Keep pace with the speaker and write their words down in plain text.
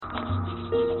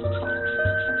Mm.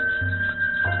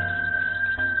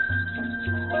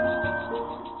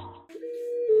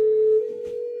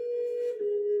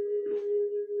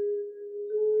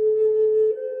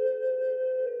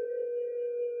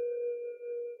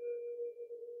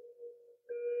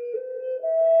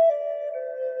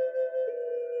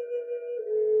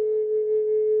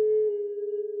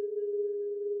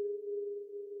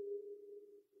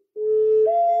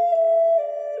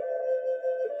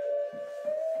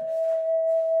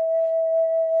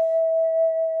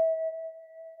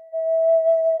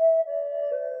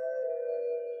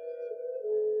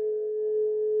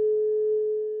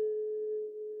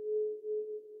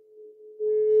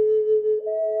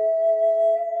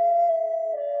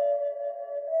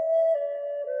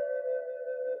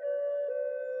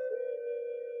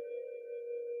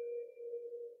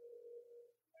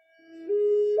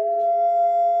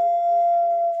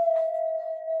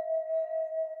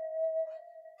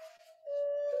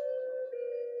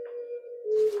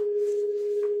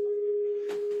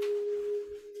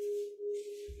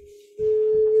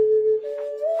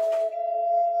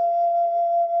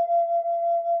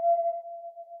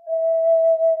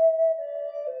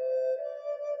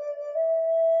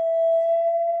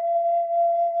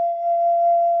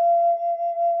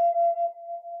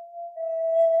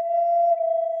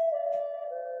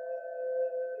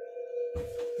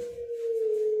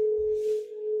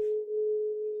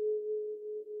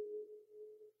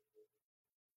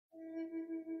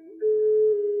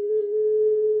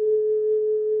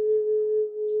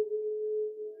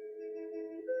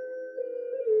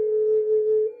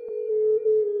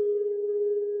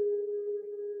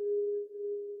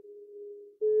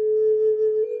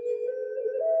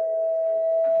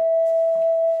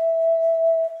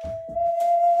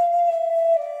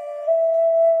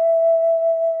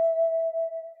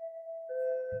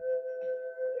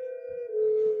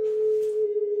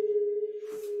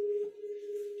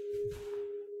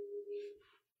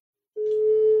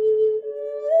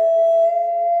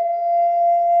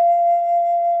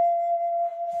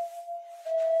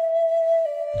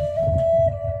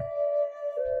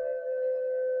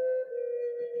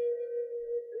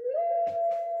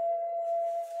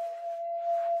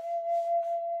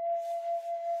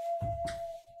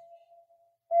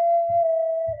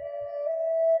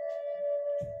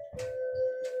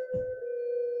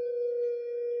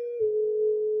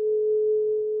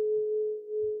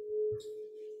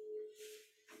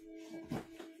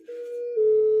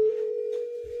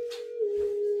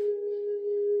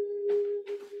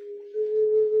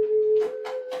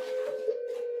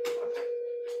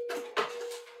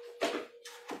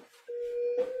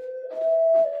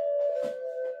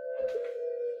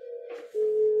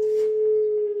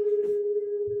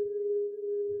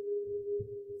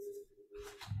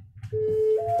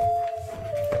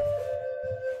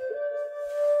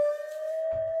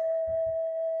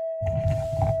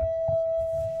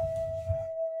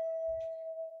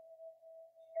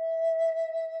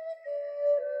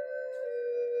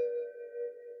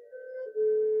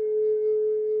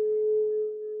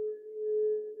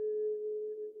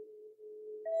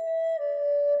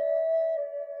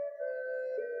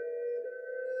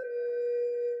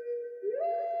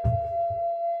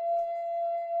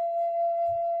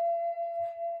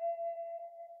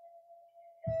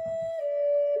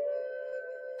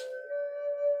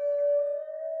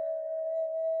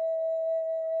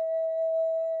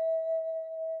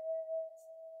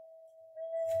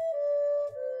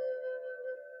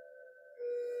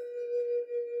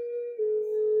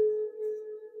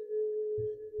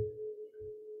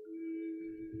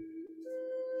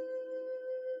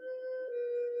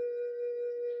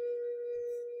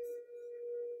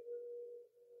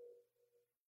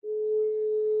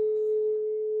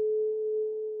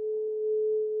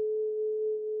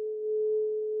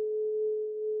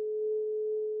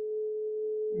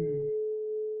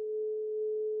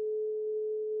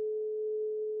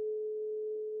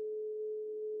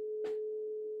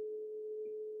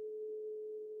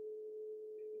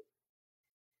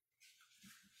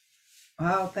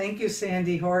 Wow, thank you,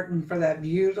 Sandy Horton, for that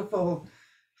beautiful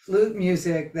flute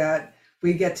music that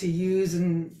we get to use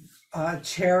and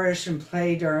cherish and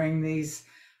play during these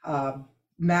uh,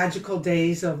 magical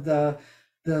days of the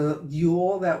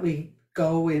Yule, that we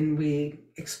go and we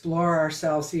explore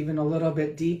ourselves even a little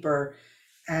bit deeper.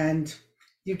 And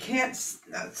you can't,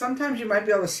 sometimes you might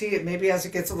be able to see it maybe as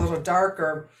it gets a little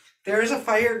darker. There is a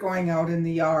fire going out in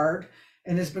the yard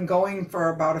and it's been going for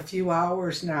about a few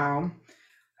hours now.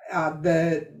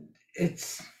 The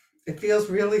it's it feels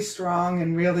really strong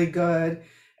and really good,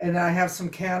 and I have some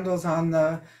candles on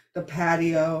the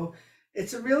patio.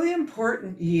 It's a really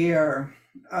important year.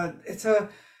 It's a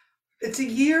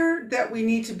year that we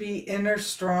need to be inner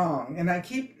strong, and I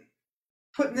keep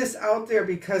putting this out there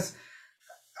because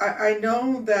I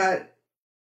know that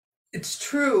it's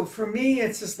true. For me,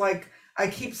 it's just like I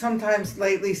keep sometimes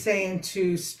lately saying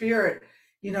to Spirit,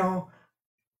 you know,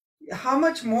 how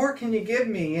much more can you give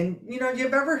me? And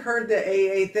you've ever heard the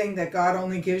AA thing that God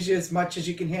only gives you as much as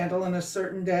you can handle in a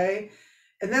certain day?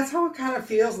 And that's how it kind of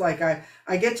feels like.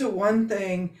 I get to one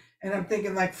thing and I'm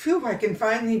thinking like, phew, I can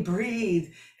finally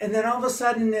breathe. And then all of a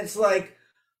sudden it's like,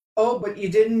 oh, but you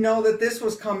didn't know that this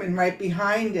was coming right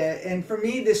behind it. And for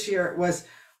me this year it was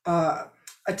uh,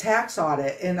 a tax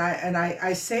audit. And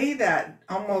I say that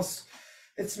almost,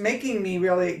 it's making me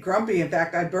really grumpy. In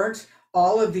fact, I burnt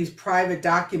all of these private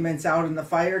documents out in the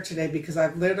fire today because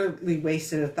I've literally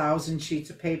wasted 1,000 sheets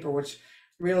of paper, which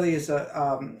really is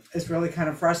really kind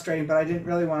of frustrating. But I didn't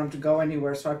really want them to go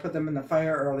anywhere, so I put them in the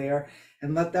fire earlier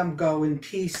and let them go in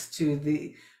peace to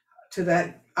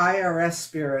that IRS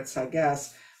spirits, I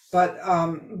guess. But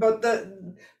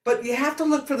you have to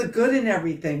look for the good in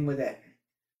everything with it.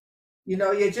 You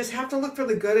just have to look for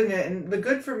the good in it. And the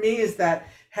good for me is that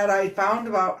had I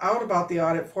found out about the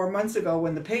audit 4 months ago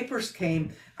when the papers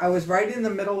came, I was right in the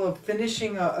middle of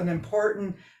finishing an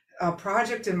important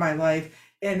project in my life,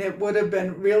 and it would have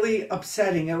been really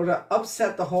upsetting. It would have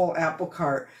upset the whole apple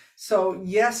cart. So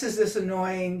yes, is this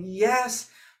annoying? Yes,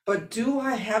 but do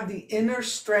I have the inner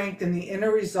strength and the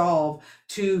inner resolve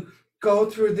to go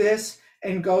through this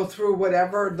and go through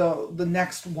whatever the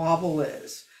next wobble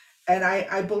is? And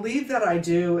I believe that I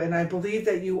do, and I believe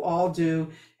that you all do.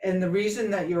 And the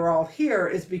reason that you're all here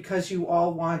is because you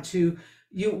all want to,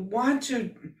 you want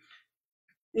to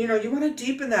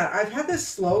deepen that. I've had this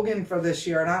slogan for this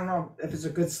year, and I don't know if it's a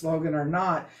good slogan or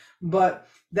not, but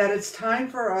that it's time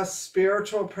for us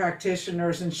spiritual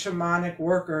practitioners and shamanic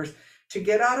workers to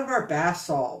get out of our bath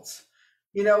salts.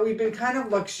 We've been kind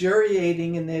of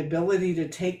luxuriating in the ability to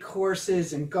take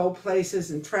courses and go places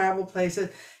and travel places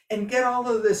and get all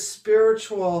of this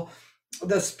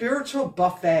the spiritual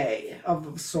buffet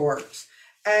of sorts.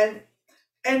 And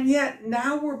yet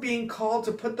now we're being called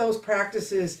to put those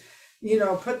practices,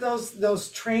 put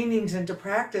those trainings into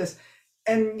practice.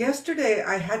 And yesterday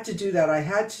I had to do that. I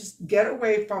had to get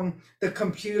away from the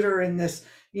computer in this,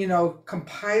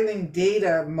 compiling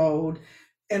data mode.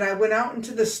 And I went out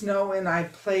into the snow and I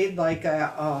played like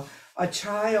a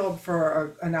child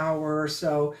for an hour or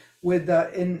so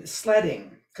in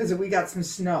sledding because we got some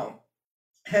snow.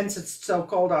 Hence, it's so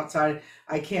cold outside.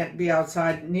 I can't be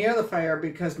outside near the fire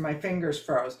because my fingers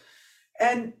froze.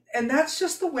 And that's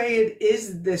just the way it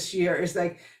is this year, is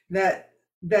like that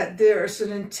there's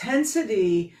an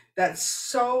intensity that's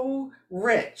so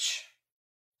rich.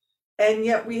 And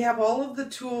yet we have all of the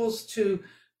tools to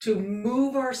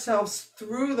move ourselves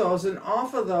through those and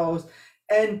off of those.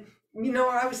 And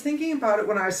I was thinking about it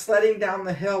when I was sledding down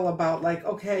the hill about like,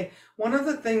 okay, one of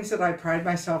the things that I pride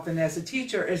myself in as a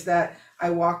teacher is that I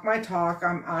walk my talk.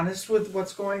 I'm honest with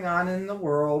what's going on in the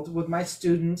world with my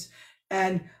students.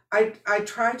 And I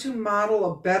try to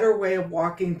model a better way of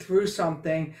walking through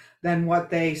something than what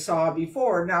they saw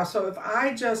before. Now, so if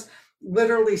I just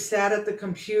literally sat at the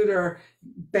computer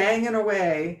banging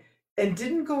away and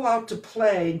didn't go out to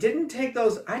play, didn't take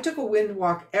those, I took a wind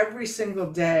walk every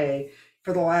single day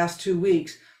for the last 2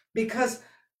 weeks because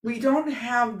we don't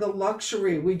have the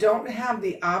luxury, we don't have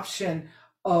the option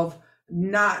of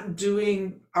not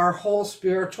doing our whole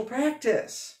spiritual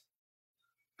practice.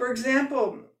 For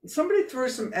example, somebody threw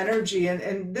some energy,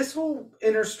 and this whole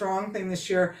inner strong thing this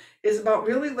year is about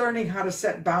really learning how to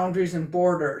set boundaries and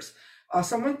borders.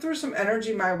 Someone threw some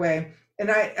energy my way, and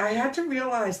I had to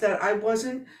realize that I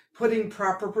wasn't putting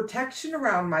proper protection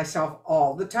around myself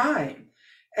all the time.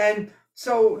 And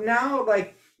so now,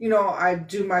 like, I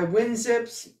do my wind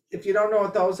zips. If you don't know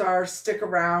what those are, stick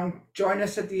around, join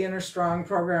us at the Inner Strong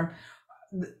program.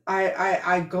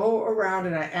 I go around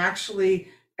and I actually,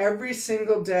 every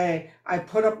single day, I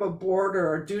put up a border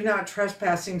or do not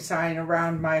trespassing sign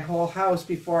around my whole house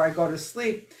before I go to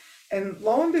sleep. And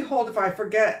lo and behold, if I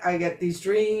forget, I get these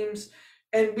dreams,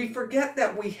 and we forget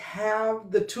that we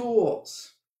have the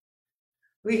tools.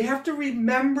 We have to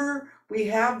remember we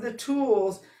have the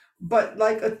tools, but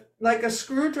like a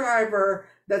screwdriver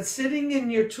that's sitting in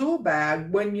your tool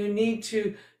bag when you need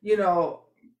to,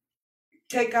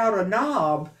 take out a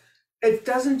knob, it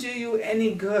doesn't do you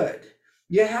any good.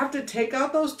 You have to take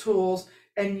out those tools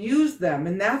and use them.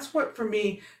 And that's what, for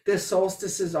me, this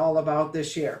solstice is all about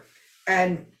this year.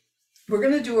 And we're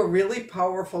going to do a really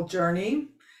powerful journey.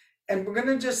 And we're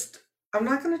going to I'm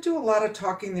not going to do a lot of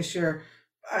talking this year.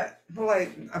 I've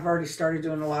already started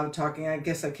doing a lot of talking. I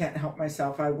guess I can't help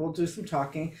myself. I will do some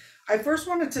talking. I first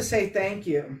wanted to say thank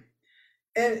you.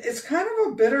 And it's kind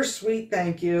of a bittersweet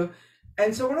thank you.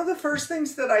 And so one of the first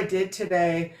things that I did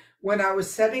today when I was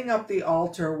setting up the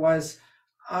altar was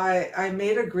I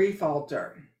made a grief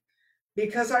altar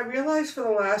because I realized for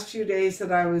the last few days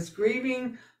that I was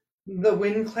grieving the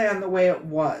Wind Clan the way it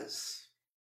was.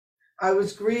 I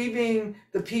was grieving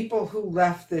the people who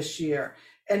left this year,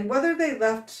 and whether they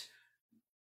left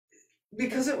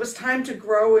because it was time to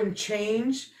grow and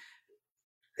change,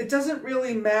 it doesn't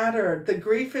really matter. The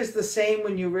grief is the same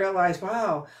when you realize,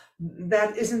 wow,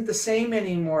 that isn't the same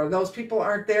anymore. Those people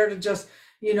aren't there to just,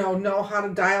 know how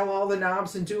to dial all the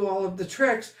knobs and do all of the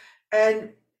tricks.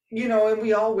 And, and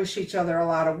we all wish each other a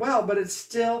lot of well, but it's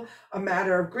still a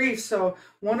matter of grief. So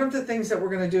one of the things that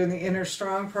we're going to do in the Inner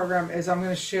Strong program is I'm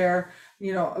going to share,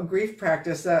 a grief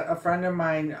practice that a friend of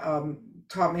mine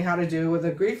taught me how to do with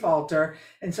a grief altar.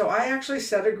 And so I actually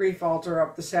set a grief altar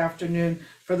up this afternoon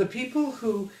for the people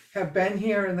who have been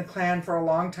here in the clan for a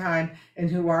long time and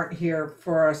who aren't here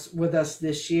with us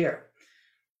this year.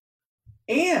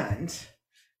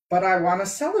 But I want to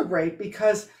celebrate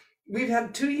because we've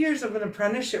had 2 years of an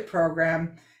apprenticeship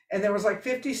program, and there was like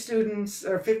 50 students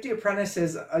or 50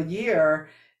 apprentices a year.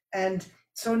 And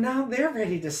so now they're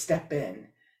ready to step in.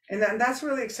 And that's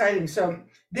really exciting. So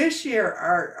this year,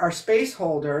 our space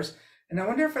holders, and I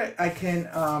wonder if I can,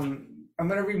 I'm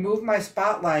going to remove my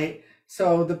spotlight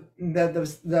so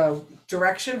the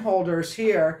direction holders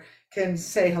here can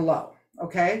say hello,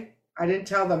 okay? I didn't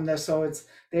tell them this, so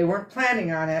they weren't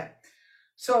planning on it.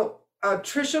 So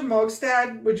Trisha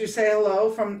Mogstad, would you say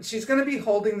hello? She's going to be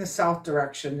holding the south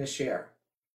direction this year.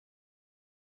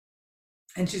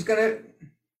 And she's on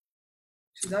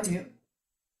mute.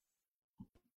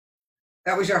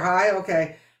 That was your hi?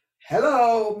 Okay.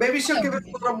 Hello. Maybe she'll give us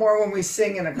a little more when we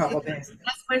sing in a couple of days.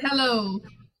 That's my hello.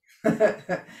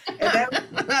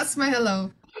 That's my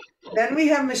hello. Then we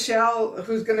have Michelle,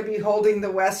 who's going to be holding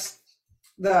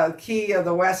the key of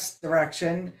the west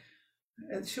direction.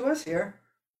 And she was here.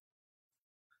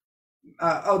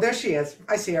 Oh, there she is.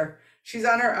 I see her. She's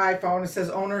on her iPhone. It says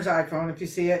owner's iPhone, if you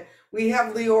see it. We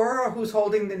have Leora, who's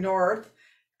holding the north.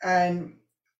 And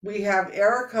we have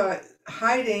Erica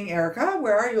hiding. Erica,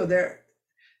 where are you? There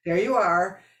you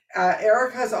are.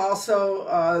 Erica's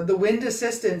also the wind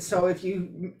assistant. So if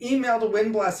you email to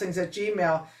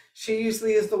windblessings@gmail, she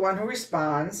usually is the one who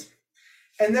responds.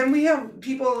 And then we have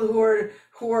people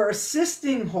who are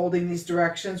assisting holding these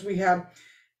directions. We have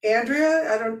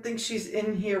Andrea. I don't think she's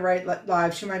in here right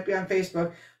live. She might be on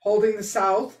Facebook, holding the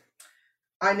south.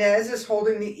 Inez is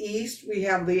holding the east. We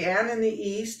have Leanne in the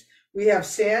east. We have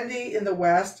Sandy in the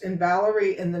west and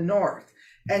Valerie in the north.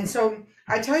 And so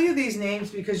I tell you these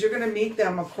names because you're going to meet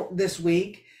them this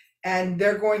week, and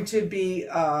they're going to be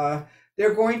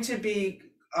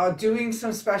doing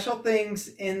some special things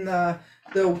in the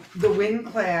Wind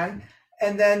Clan.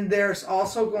 And then there's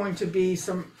also going to be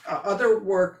some other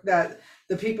work that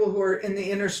the people who are in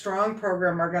the Inner Strong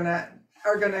program are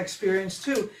gonna experience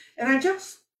too. And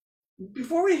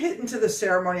before we hit into the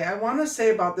ceremony, I want to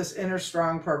say about this Inner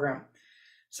Strong program.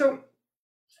 So,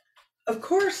 of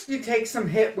course, you take some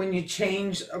hit when you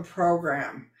change a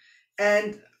program,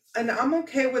 and I'm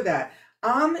okay with that.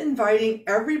 I'm inviting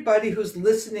everybody who's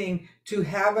listening to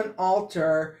have an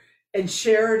altar and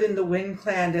share it in the Wind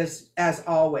Clan as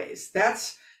always.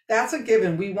 That's a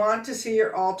given. We want to see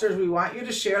your altars. We want you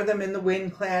to share them in the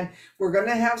Wind Clan. We're going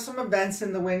to have some events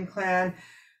in the Wind Clan.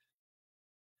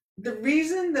 The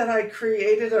reason that I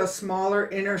created a smaller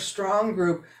Inner Strong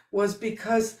group was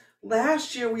because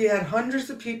last year we had hundreds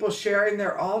of people sharing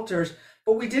their altars,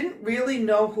 but we didn't really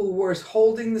know who was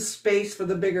holding the space for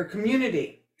the bigger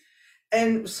community.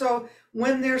 And so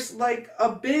when there's like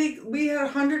we had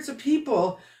hundreds of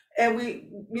people, and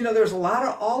there's a lot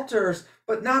of altars,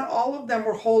 but not all of them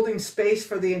were holding space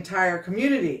for the entire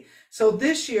community. So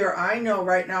this year, I know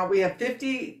right now we have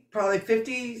probably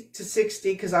 50 to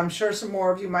 60, because I'm sure some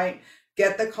more of you might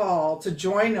get the call to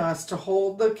join us to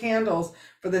hold the candles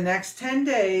for the next 10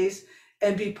 days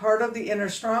and be part of the Inner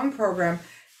Strong program.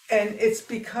 And it's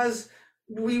because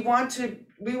we want to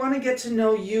get to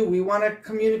know you. We want to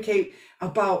communicate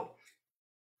about,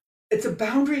 it's a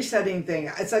boundary setting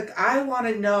thing. It's like, I want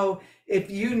to know if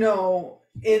you know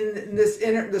in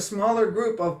the smaller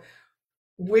group of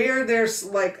where there's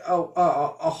like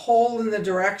a hole in the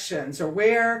directions, or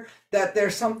where that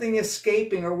there's something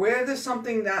escaping, or where there's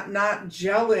something not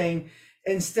gelling,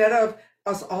 instead of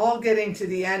us all getting to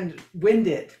the end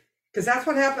winded. Because that's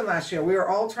what happened last year. We were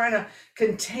all trying to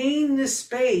contain this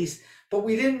space but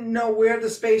we didn't know where the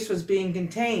space was being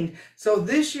contained. So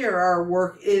this year, our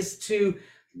work is to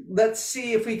let's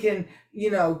see if we can,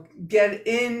 get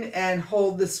in and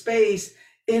hold the space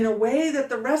in a way that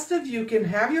the rest of you can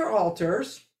have your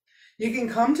altars. You can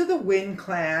come to the Wind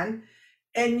Clan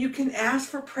and you can ask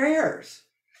for prayers.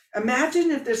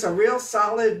 Imagine if there's a real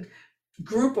solid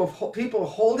group of people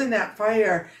holding that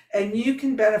fire and you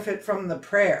can benefit from the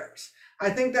prayers. I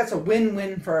think that's a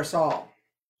win-win for us all.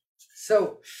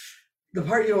 So the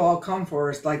part you all come for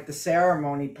is like the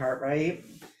ceremony part, right?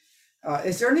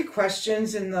 Is there any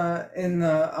questions on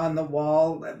the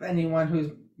wall? Anyone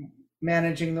who's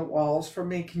managing the walls for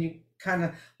me? Can you kind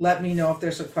of let me know if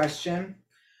there's a question?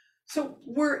 So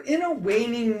we're in a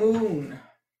waning moon.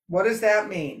 What does that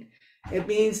mean? It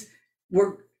means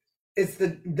it's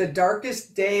the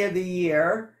darkest day of the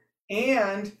year,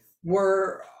 and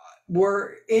we're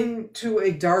into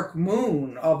a dark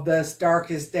moon of this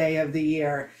darkest day of the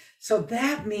year. So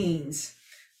that means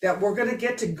that we're going to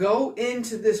get to go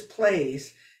into this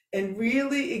place and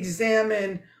really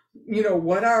examine,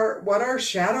 what our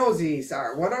shadows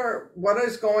are, what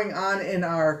is going on in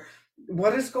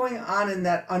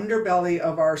that underbelly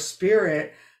of our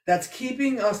spirit that's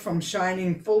keeping us from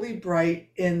shining fully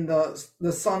bright in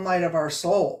the sunlight of our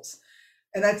souls.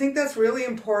 And I think that's really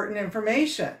important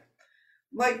information.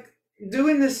 Like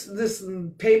doing this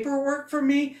paperwork for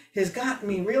me has gotten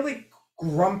me really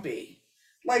grumpy.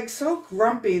 Like so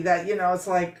grumpy that, it's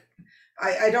like,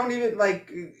 I don't even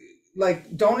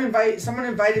don't invite, someone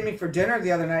invited me for dinner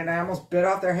the other night and I almost bit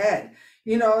off their head,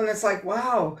 and it's like,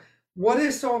 wow, what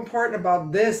is so important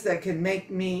about this that can make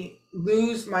me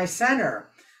lose my center?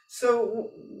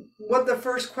 So what the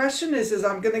first question is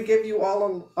I'm going to give you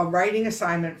all a writing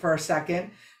assignment for a second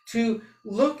to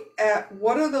look at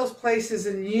what are those places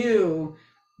in you.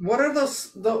 What are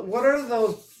those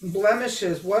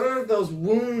blemishes? What are those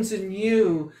wounds in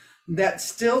you that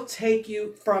still take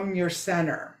you from your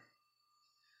center?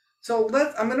 So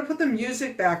I'm going to put the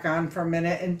music back on for a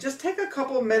minute and just take a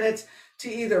couple minutes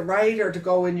to either write or to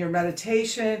go in your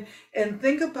meditation and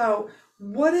think about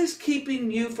what is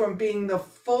keeping you from being the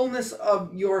fullness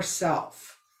of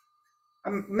yourself.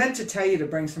 I meant to tell you to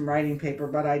bring some writing paper,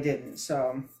 but I didn't.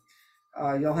 So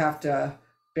you'll have to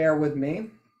bear with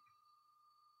me.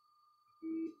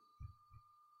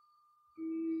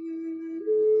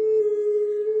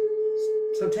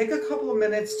 So take a couple of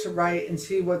minutes to write and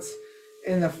see what's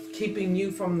keeping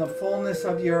you from the fullness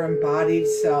of your embodied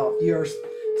self, your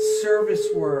service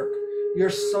work, your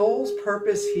soul's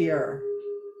purpose here.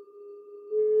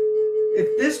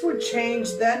 If this would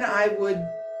change, then I would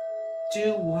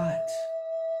do what?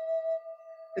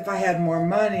 If I had more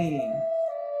money,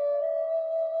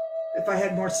 if I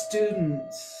had more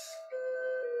students,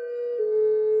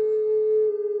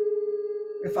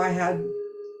 if I had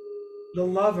the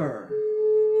lover.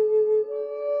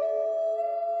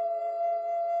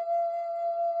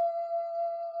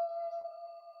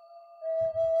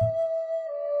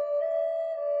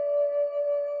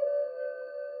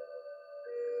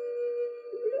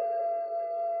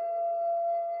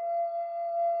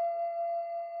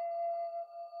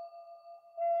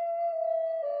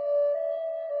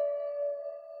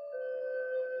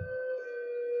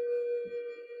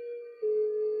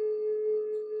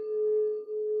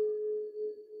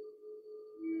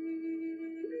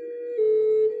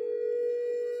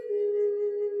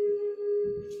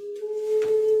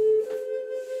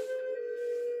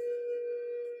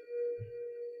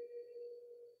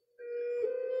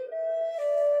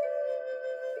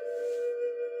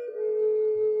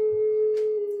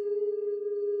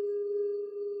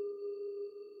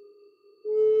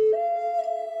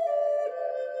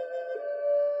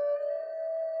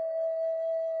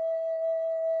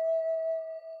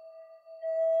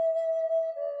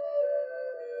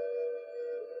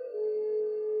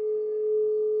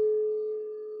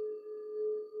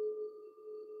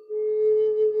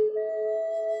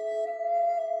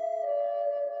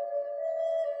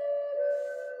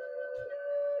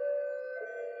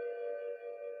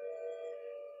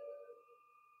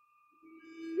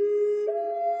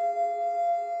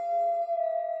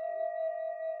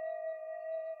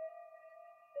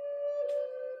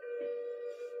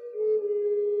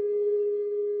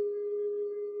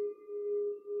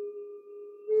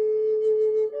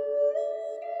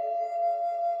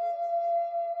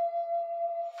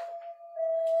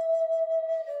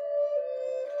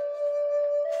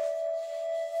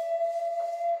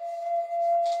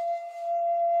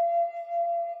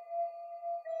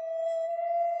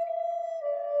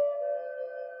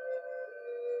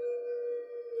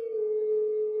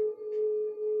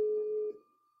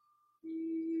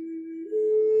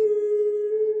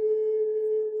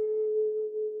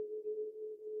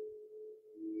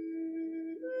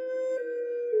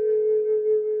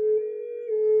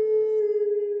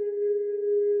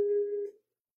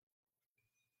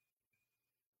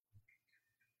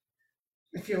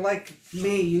 if you're like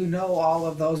me, you know all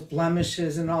of those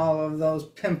blemishes and all of those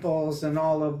pimples and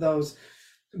all of those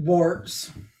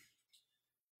warts.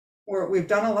 We've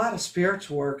done a lot of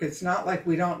spiritual work. It's not like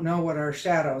we don't know what our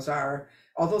shadows are,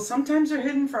 although sometimes they're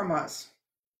hidden from us.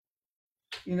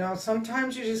 You know,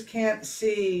 sometimes you just can't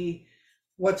see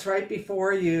what's right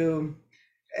before you.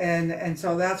 And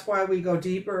so that's why we go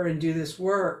deeper and do this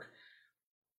work.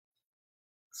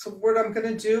 So what I'm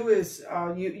going to do is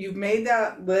you've made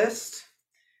that list.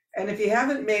 And if you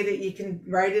haven't made it, you can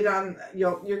write it on,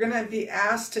 you're going to be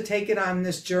asked to take it on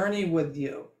this journey with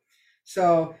you.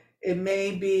 So it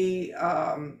may be,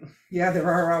 yeah,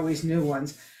 there are always new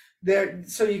ones there.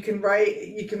 So you can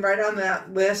write on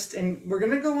that list, and we're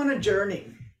going to go on a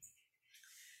journey.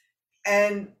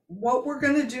 And what we're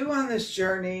going to do on this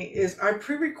journey is I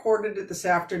pre-recorded it this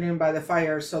afternoon by the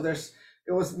fire. So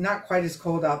it was not quite as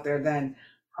cold out there then.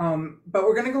 But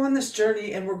we're going to go on this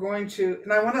journey, and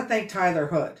and I want to thank Tyler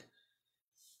Hood.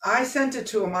 I sent it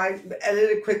to him. I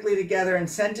edited quickly together and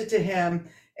sent it to him,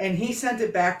 and he sent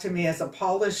it back to me as a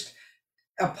polished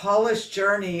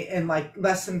journey in like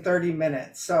less than 30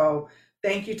 minutes. So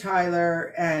thank you,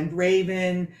 Tyler and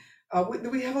Raven.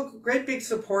 We have a great big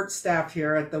support staff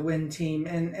here at the WIN team,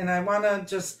 and I want to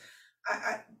just,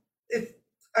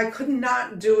 I could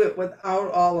not do it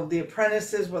without all of the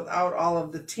apprentices, without all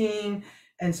of the team.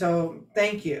 And so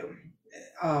thank you.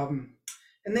 And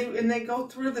they go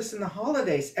through this in the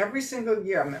holidays every single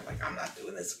year. I'm like, I'm not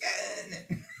doing this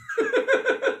again.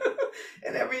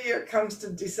 And every year it comes to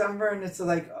December and it's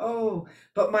like, oh,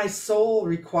 but my soul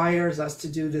requires us to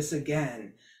do this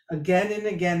again and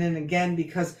again and again,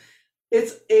 because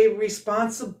it's a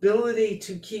responsibility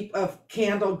to keep a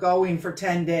candle going for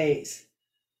 10 days.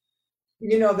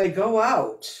 You know, they go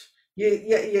out.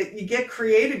 You get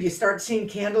creative. You start seeing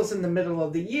candles in the middle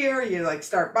of the year. You like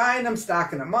start buying them,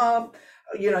 stocking them up.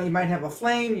 You know, you might have a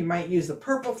flame. You might use the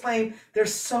purple flame.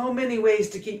 There's so many ways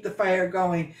to keep the fire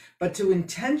going, but to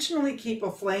intentionally keep a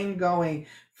flame going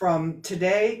from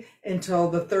today until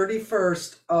the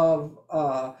 31st of,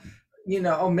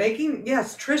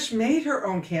 yes, Trish made her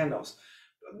own candles.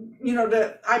 You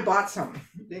know, I bought some.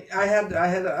 I had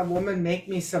a woman make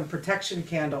me some protection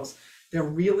candles. They're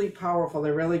really powerful.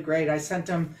 They're really great. I sent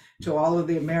them to all of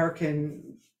the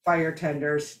American fire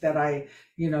tenders that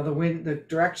the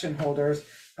direction holders.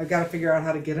 I've got to figure out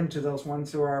how to get them to those ones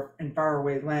who are in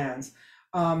faraway lands.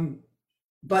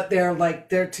 But they're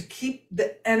to keep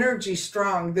the energy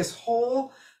strong. This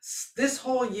whole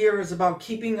year is about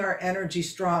keeping our energy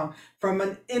strong from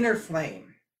an inner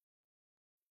flame,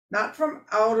 not from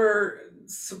outer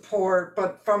support,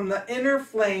 but from the inner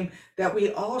flame, that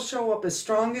we all show up as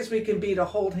strong as we can be to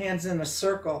hold hands in a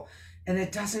circle. And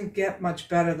it doesn't get much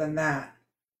better than that.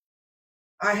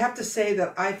 I have to say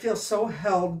that I feel so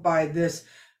held by this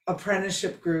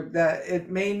apprenticeship group that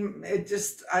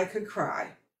I could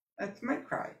cry. I might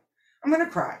cry. I'm going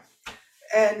to cry.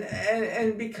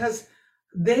 And because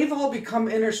they've all become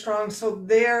inner strong, so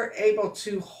they're able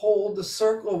to hold the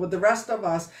circle with the rest of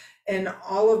us and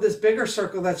all of this bigger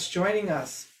circle that's joining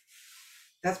us.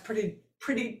 That's pretty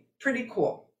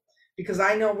cool, because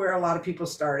I know where a lot of people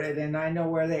started and I know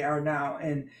where they are now.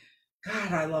 And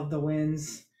God, I love the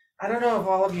WINs. I don't know if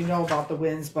all of you know about the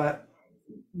WINs, but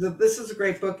this is a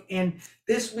great book. And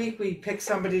this week we picked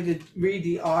somebody to read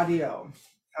the audio.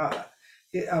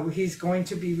 He's going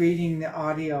to be reading the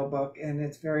audio book, and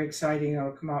it's very exciting.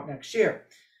 It'll come out next year.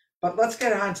 But let's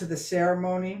get on to the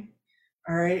ceremony,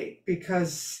 all right?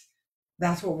 Because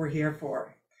that's what we're here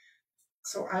for.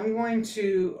 So I'm going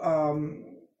to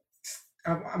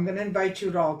invite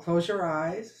you to all close your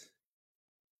eyes.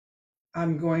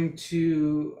 I'm going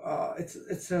to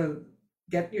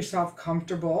get yourself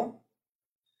comfortable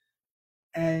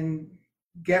and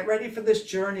get ready for this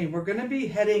journey. We're going to be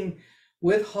heading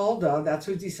with Hulda. That's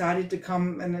who decided to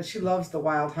come, and she loves the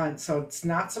wild hunt. So it's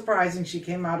not surprising she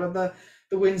came out of the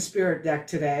WIN Spirit deck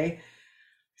today.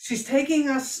 She's taking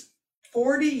us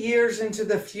 40 years into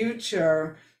the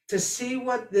future to see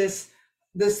what this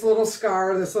little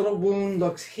scar, this little wound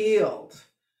looks healed.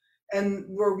 And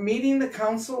we're meeting the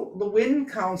WIN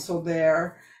Council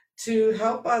there to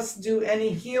help us do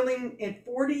any healing in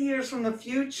 40 years from the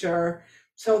future,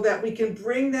 so that we can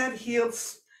bring that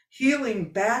healing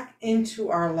back into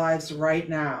our lives right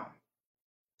now.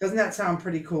 Doesn't that sound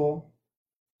pretty cool?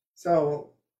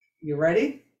 So, you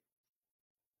ready?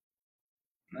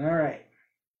 All right.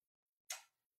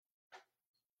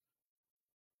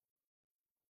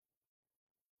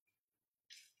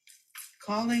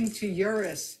 Calling to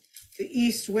Eurus, the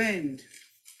east wind.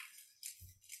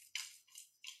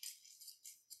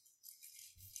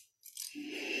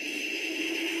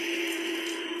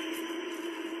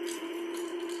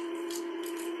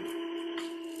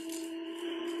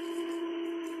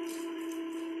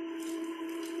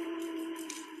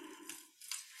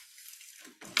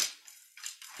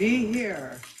 Be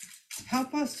here.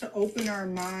 Help us to open our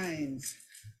minds,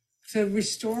 to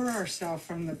restore ourselves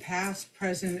from the past,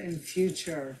 present, and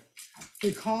future.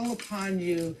 We call upon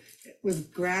you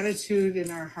with gratitude in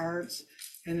our hearts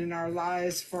and in our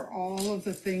lives for all of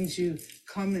the things you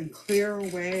come and clear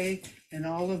away and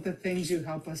all of the things you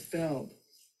help us build.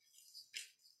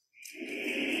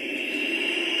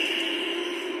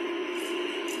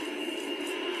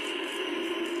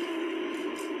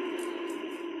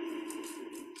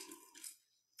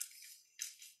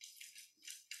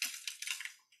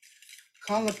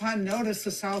 Call upon, notice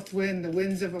the south wind, the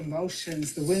winds of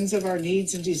emotions, the winds of our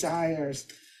needs and desires.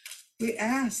 We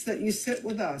ask that you sit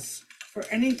with us for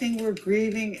anything we're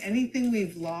grieving, anything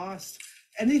we've lost,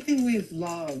 anything we've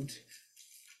loved.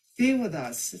 Be with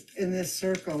us in this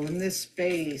circle, in this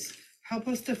space. Help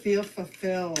us to feel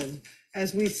fulfilled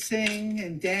as we sing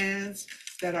and dance,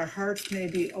 that our hearts may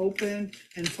be open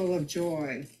and full of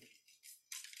joy.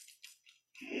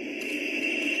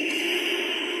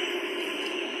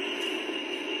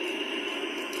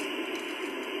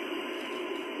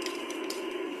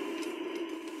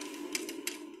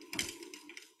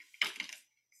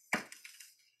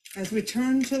 As we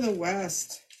turn to the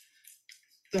west,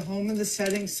 the home of the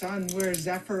setting sun, where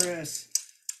Zephyrus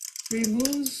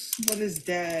removes what is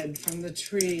dead from the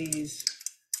trees.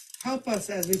 Help us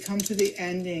as we come to the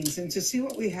endings and to see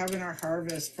what we have in our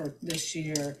harvest for this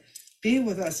year. Be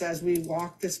with us as we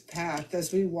walk this path,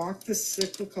 as we walk this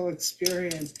cyclical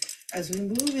experience, as we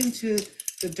move into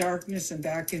the darkness and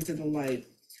back into the light.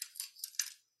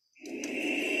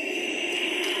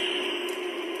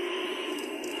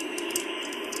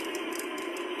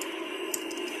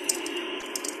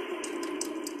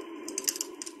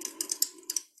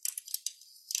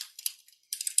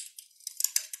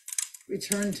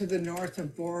 Return to the north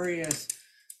of Boreas,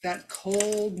 that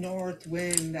cold north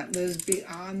wind that lives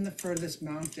beyond the furthest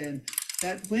mountain,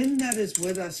 that wind that is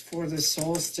with us for the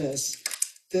solstice,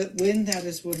 the wind that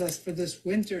is with us for this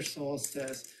winter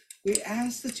solstice. We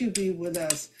ask that you be with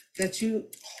us, that you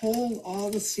hold all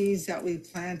the seeds that we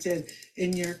planted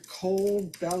in your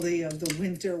cold belly of the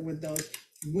winter with those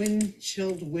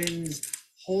wind-chilled winds,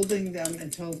 holding them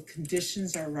until the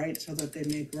conditions are right so that they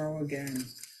may grow again.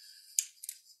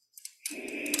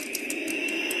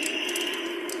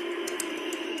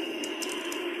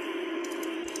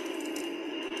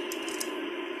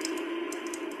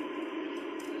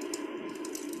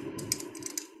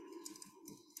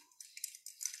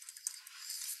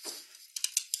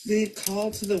 We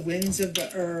call to the winds of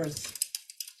the earth,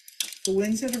 the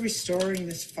winds that are restoring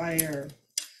this fire,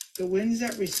 the winds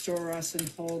that restore us and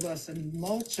hold us and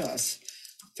mulch us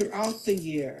throughout the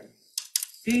year.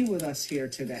 Be with us here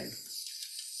today.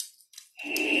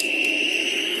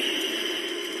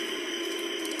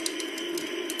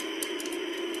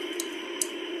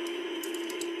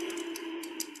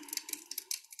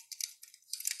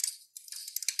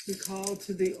 We call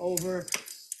to the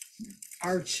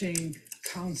overarching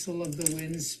council of the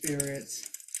wind spirits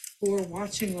who are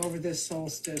watching over this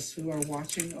solstice, who are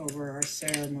watching over our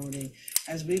ceremony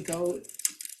as we go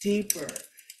deeper.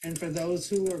 And for those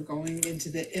who are going into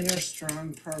the Inner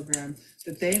Strong program,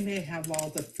 that they may have all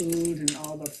the food and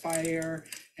all the fire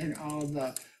and all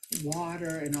the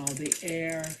water and all the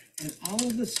air and all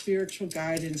of the spiritual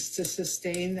guidance to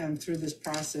sustain them through this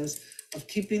process of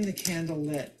keeping the candle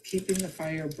lit, keeping the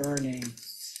fire burning.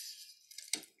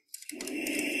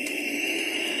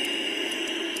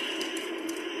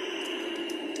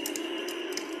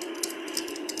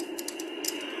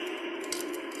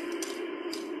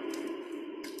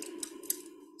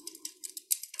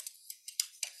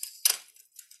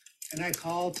 And I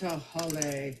call to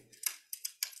Hale,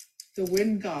 the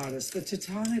wind goddess, the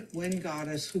Teutonic wind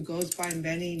goddess who goes by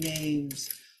many names,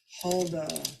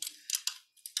 Hulda,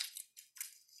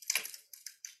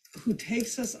 who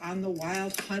takes us on the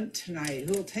wild hunt tonight,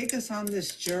 who will take us on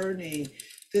this journey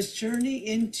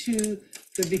into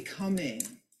the becoming.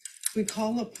 We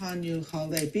call upon you,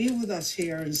 Hale. Be with us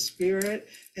here in spirit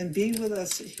and be with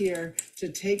us here to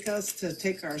take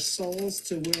our souls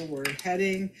to where we're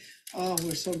heading. Oh,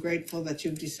 we're so grateful that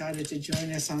you've decided to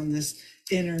join us on this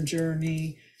inner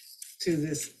journey to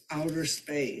this outer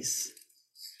space.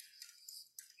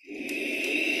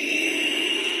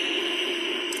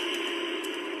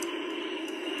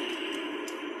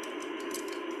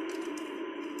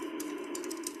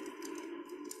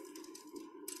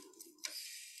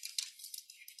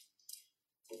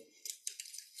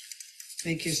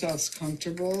 Make yourselves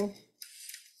comfortable.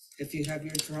 If you have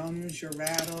your drums, your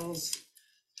rattles,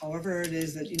 however it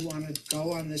is that you want to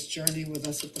go on this journey with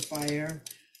us at the fire.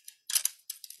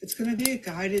 It's going to be a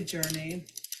guided journey.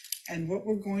 And what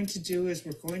we're going to do is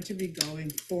we're going to be going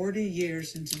 40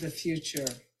 years into the future.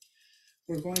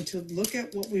 We're going to look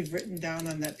at what we've written down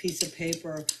on that piece of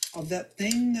paper of that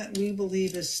thing that we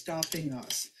believe is stopping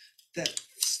us,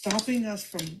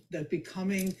 from the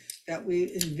becoming that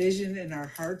we envision in our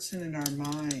hearts and in our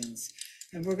minds.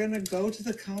 And we're going to go to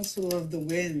the Council of the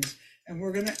Wind and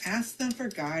we're going to ask them for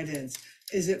guidance.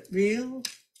 Is it real?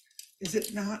 Is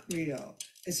it not real?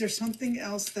 Is there something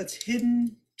else that's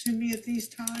hidden to me at these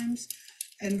times?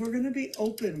 And we're going to be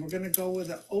open. We're going to go with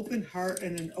an open heart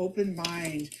and an open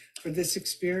mind for this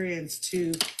experience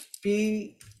to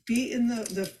be in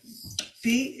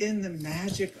the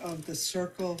magic of the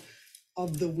circle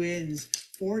of the winds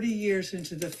 40 years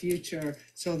into the future,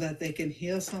 so that they can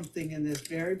heal something in this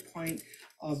very point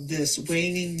of this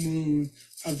waning moon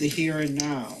of the here and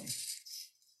now.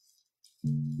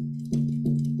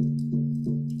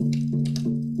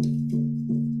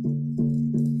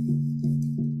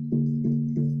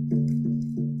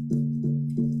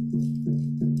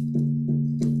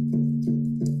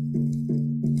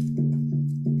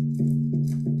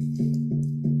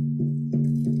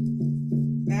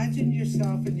 Imagine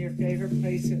yourself in your favorite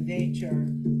place in nature.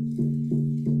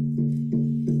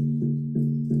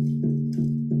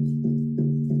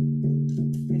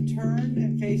 And turn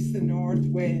and face the north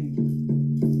wind.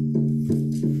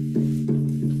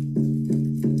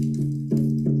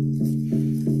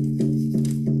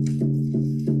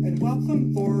 And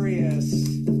welcome Boreas.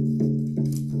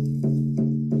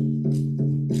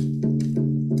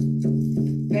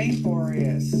 Thank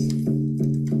Boreas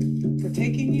for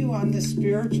taking you on this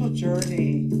spiritual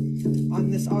journey on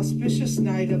this auspicious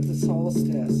night of the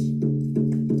solstice.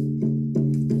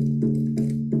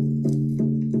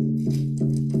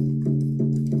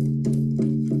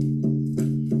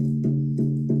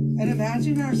 And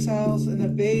imagine ourselves in a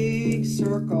big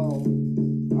circle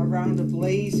around a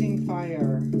blazing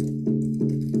fire.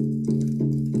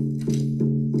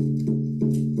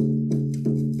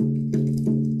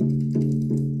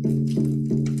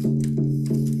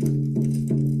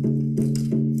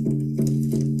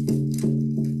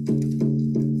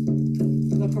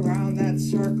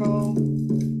 Circle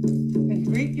and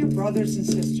greet your brothers and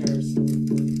sisters.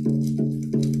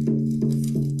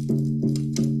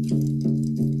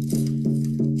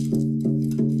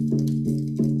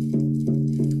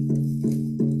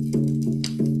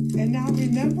 And now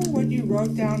remember what you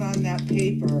wrote down on that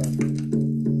paper.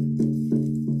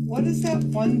 What is that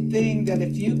one thing that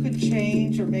if you could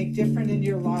change or make different in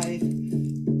your life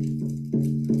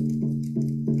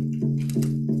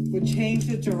would change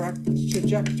the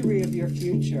trajectory of your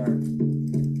future?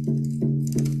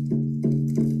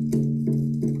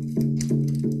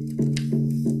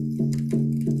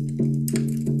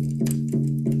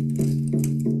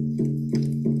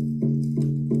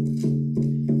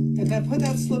 And then put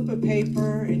that slip of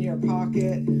paper in your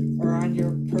pocket or on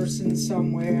your person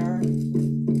somewhere.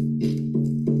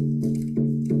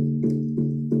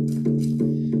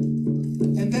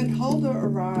 And then Hulda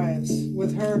arrives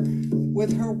with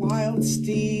her wild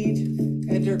steed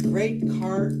and her great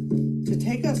cart to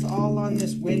take us all on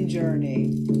this wind journey.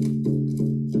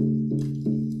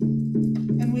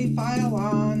 And we file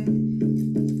on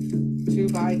 2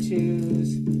 by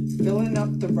 2s, filling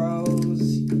up the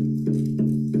rows.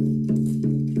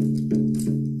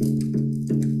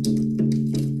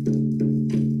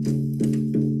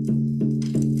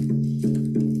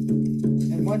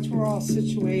 And once we're all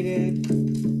situated,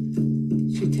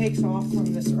 she takes off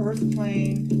from this earth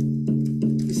plane,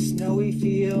 these snowy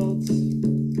fields,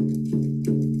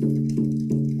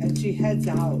 and she heads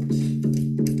out.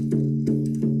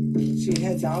 She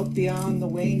heads out beyond the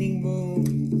waning moon,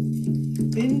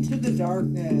 into the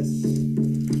darkness,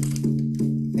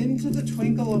 into the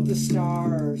twinkle of the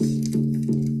stars.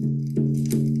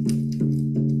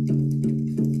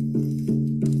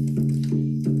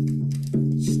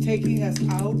 She's taking us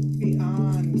out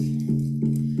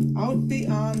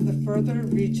beyond the further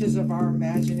reaches of our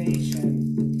imagination.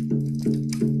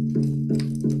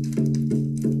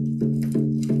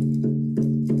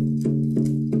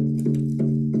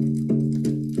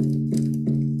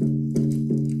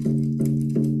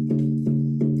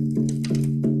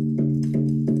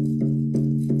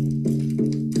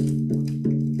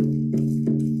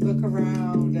 Look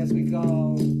around as we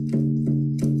go.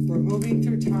 We're moving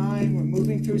through time, we're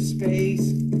moving through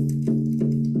space.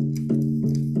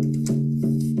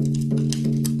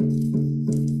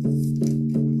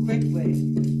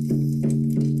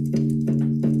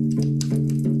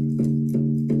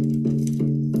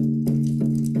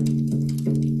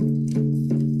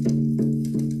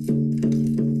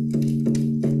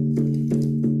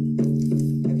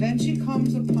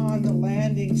 Upon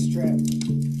trip.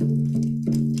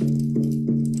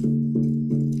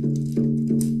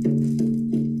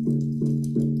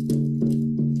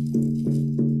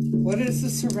 What does the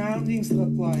surroundings look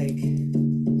like?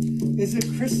 Is it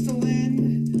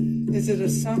crystalline? Is it a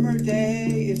summer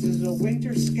day? Is it a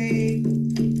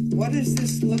winterscape? What does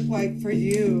this look like for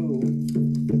you?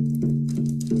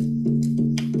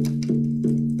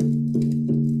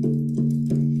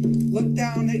 Look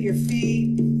down at your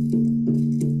feet.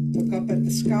 Look up at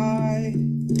the sky.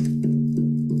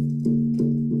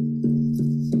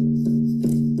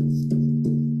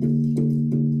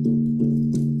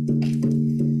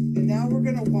 And now we're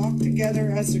going to walk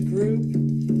together as a group.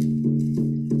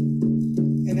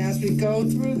 And as we go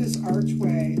through this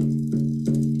archway,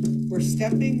 we're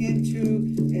stepping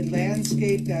into a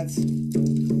landscape that's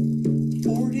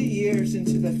 40 years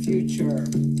into the future.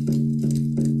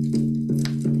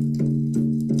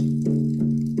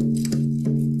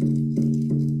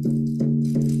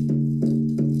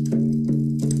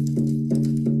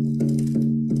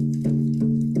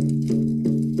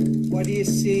 What do you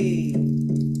see?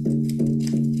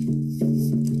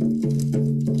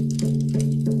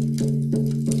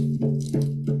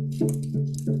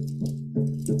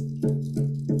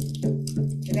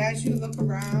 And as you look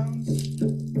around,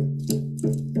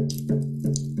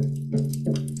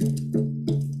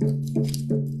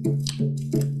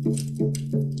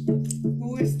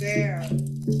 who is there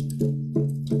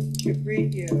to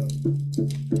greet you?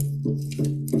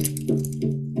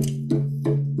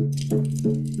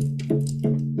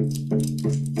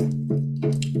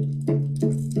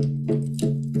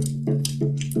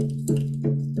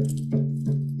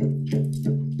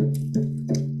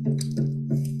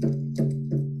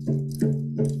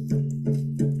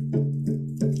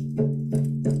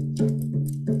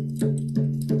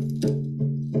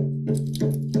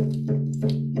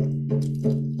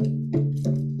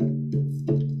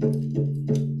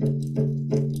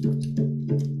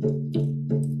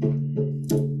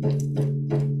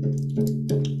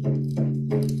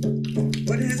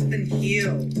 What has been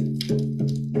healed?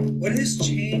 What has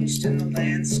changed in the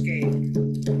landscape?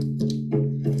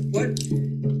 What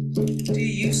do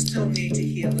you still need to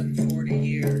heal in 40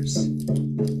 years?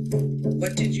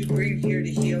 What did you bring here to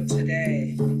heal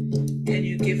today? Can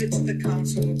you give it to the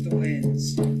Council of the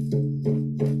Winds?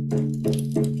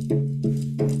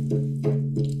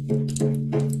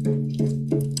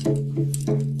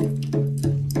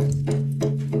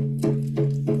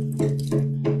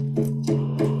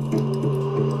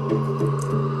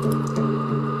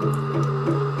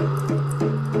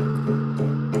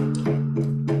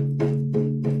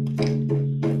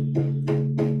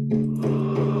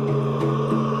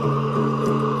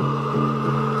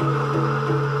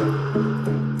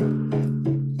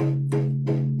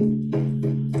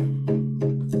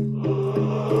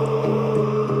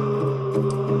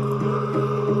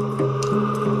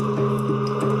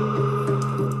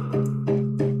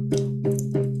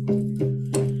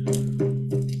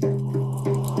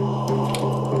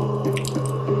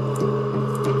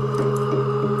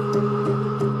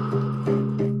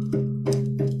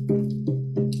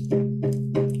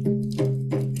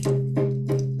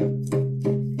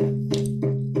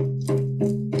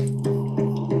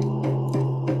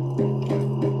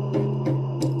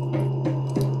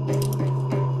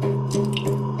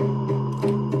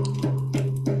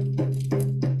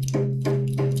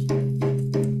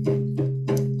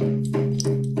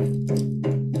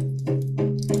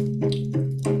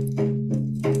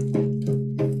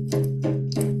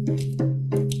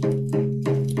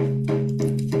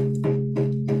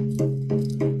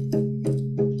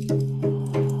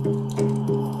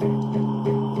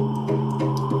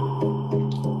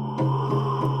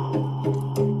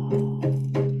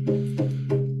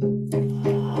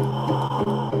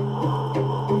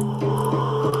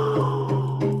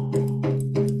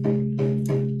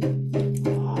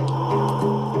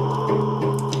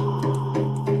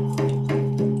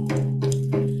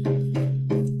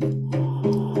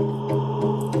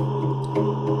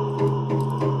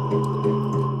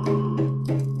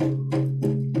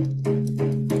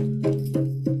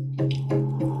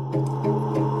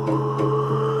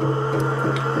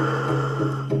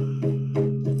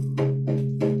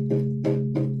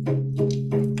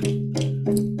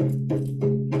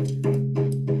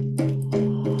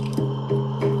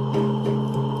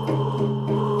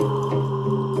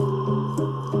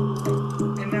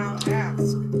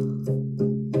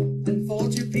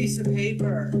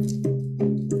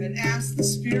 And ask the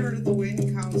Spirit of the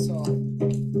Wind Council,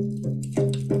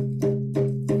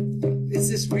 is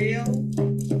this real?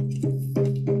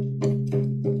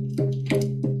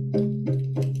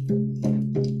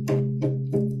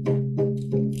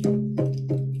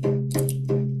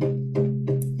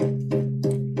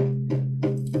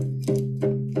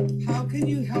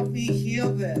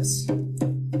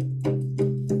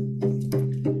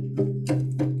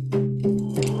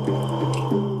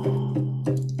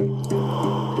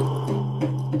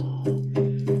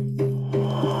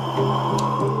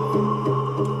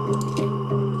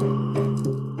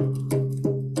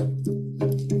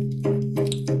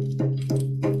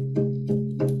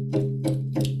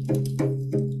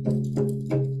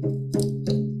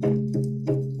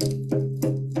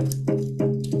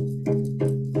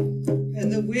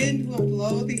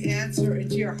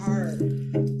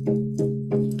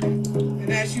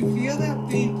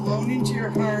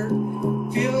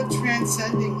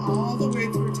 transcending all the way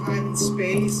through time and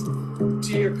space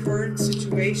to your current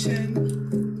situation.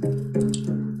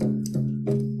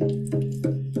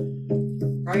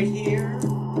 Right here.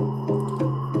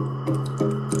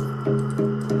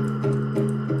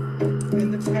 In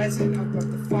the present of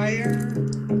the fire.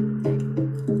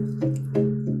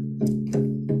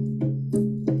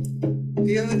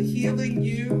 Feel it healing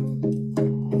you.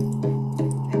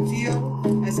 And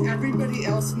feel as everybody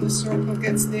else in the circle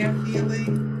gets their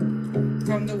healing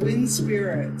from the wind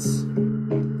spirits.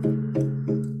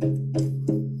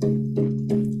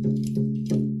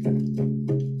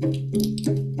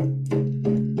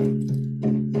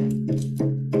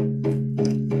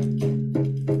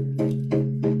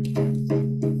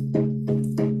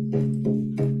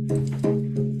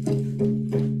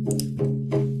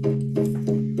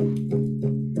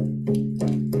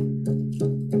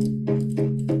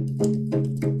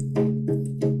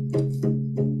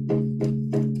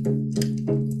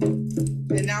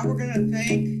 We're going to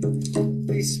thank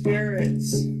these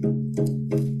spirits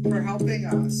for helping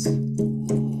us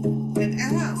and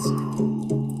ask,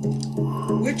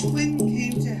 which wind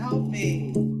came to help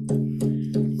me?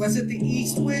 Was it the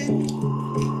east wind?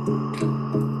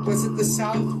 Was it the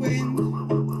south wind?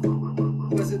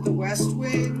 Was it the west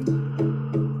wind?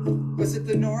 Was it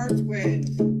the north wind?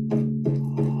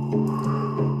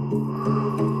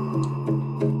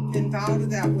 And bow to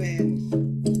that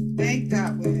wind. Thank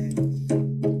that wind.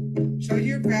 Show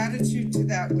your gratitude to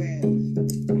that wind.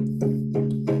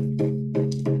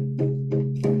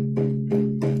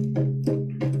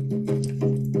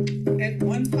 And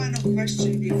one final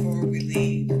question before we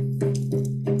leave.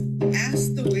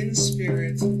 Ask the wind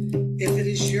spirits if it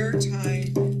is your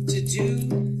time to do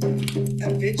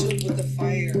a vigil with the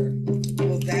fire.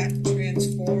 Will that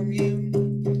transform you?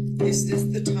 Is this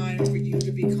the time for you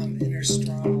to become inner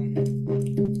strong?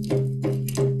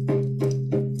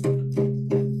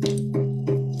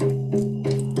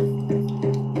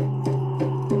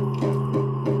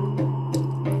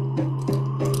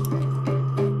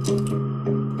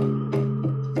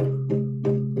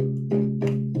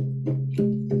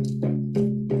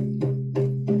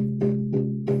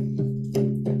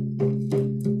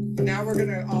 Now we're going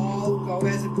to all go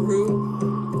as a group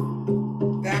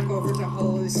back over to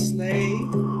Holy Sleigh.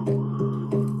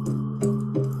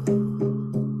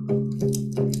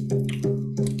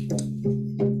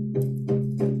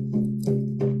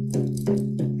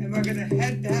 And we're going to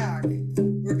head back.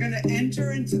 We're going to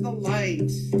enter into the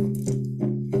light.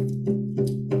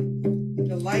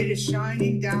 The light is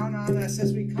shining down on us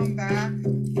as we come back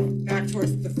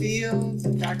towards the field,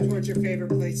 back towards your favorite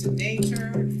place in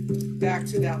nature, back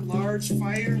to that large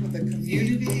fire with the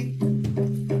community.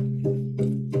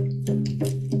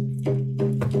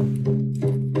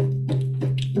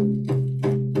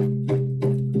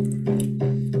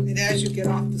 And as you get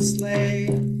off the sleigh,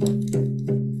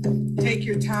 take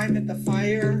your time at the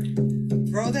fire,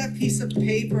 throw that piece of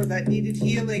paper that needed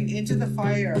healing into the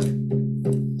fire,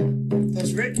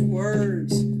 those written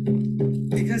words,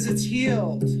 because it's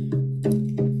healed.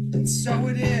 And so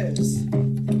it is.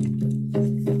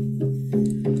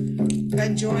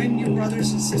 Then join your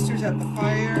brothers and sisters at the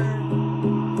fire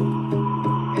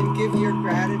and give your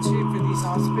gratitude for these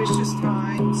auspicious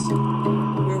times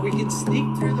where we can sneak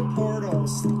through the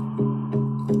portals.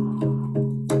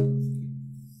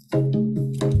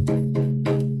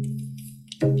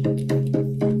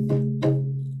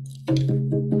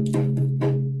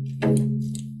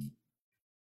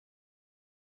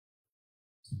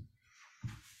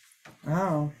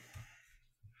 Oh.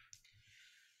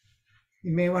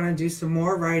 You may want to do some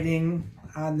more writing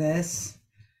on this.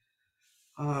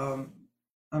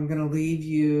 I'm going to leave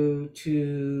you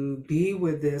to be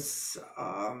with this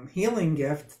healing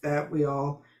gift that we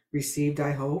all received,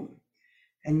 I hope.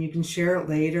 And you can share it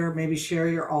later. Maybe share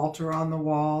your altar on the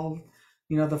wall,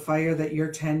 you know, the fire that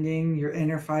you're tending, your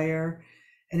inner fire.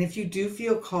 And if you do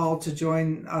feel called to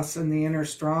join us in the Inner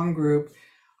Strong group,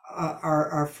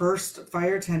 our first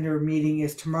fire tender meeting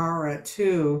is tomorrow at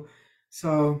 2.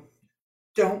 So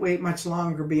don't wait much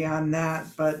longer beyond that,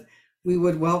 but we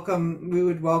would welcome,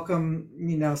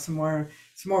 you know, some more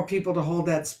people to hold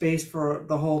that space for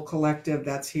the whole collective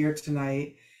that's here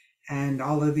tonight and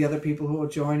all of the other people who will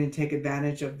join and take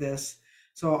advantage of this.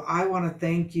 So I want to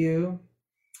thank you.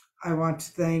 I want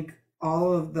to thank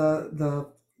all of the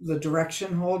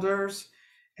direction holders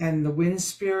and the wind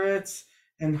spirits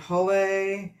and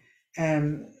Hole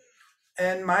and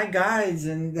my guides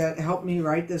and that helped me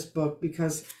write this book,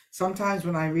 because sometimes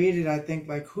when I read it, I think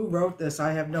like, who wrote this?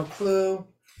 I have no clue.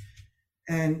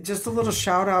 And just a little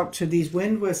shout out to these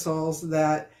wind whistles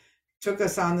that took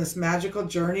us on this magical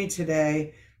journey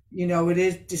today you know, it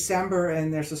is December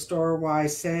and there's a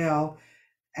store-wide sale,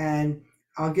 and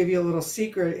I'll give you a little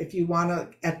secret. If you want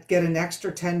to get an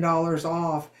extra $10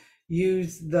 off,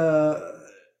 use the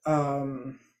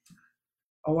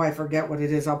oh, I forget what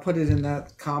it is. I'll put it in the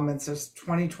comments. It's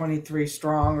 2023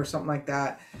 strong or something like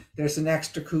that. There's an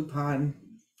extra coupon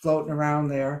floating around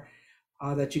there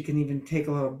that you can even take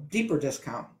a little deeper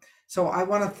discount. So I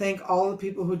want to thank all the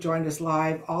people who joined us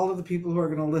live, all of the people who are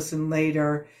going to listen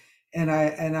later,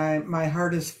 and my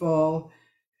heart is full,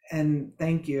 and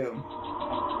thank you.